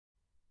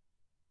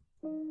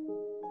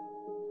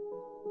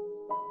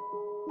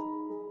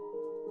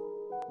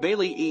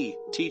Bailey E.,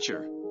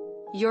 teacher.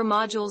 Your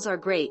modules are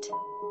great.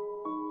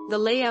 The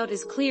layout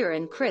is clear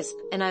and crisp,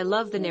 and I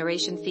love the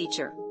narration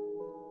feature.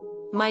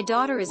 My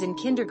daughter is in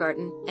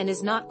kindergarten and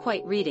is not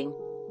quite reading.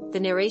 The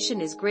narration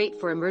is great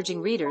for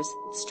emerging readers,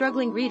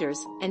 struggling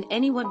readers, and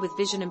anyone with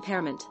vision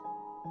impairment.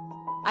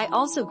 I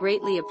also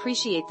greatly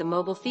appreciate the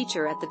mobile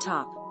feature at the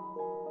top.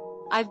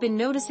 I've been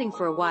noticing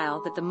for a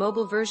while that the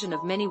mobile version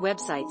of many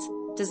websites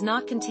does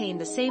not contain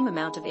the same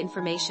amount of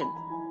information.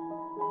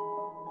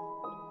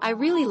 I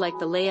really like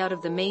the layout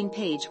of the main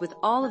page with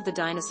all of the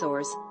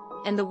dinosaurs,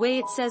 and the way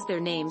it says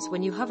their names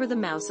when you hover the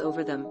mouse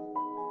over them.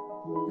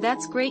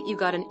 That's great, you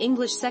got an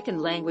English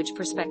second language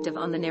perspective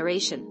on the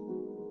narration.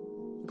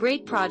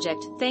 Great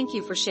project, thank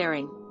you for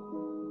sharing.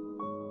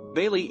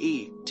 Bailey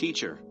E.,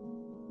 teacher.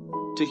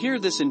 To hear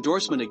this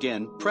endorsement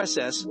again, press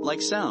S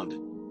like sound.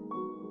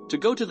 To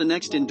go to the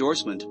next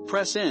endorsement,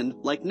 press N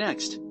like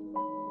next.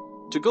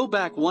 To go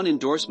back one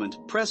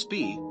endorsement, press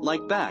B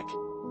like back.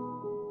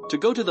 To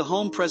go to the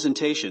home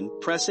presentation,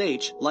 press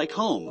H like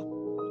home.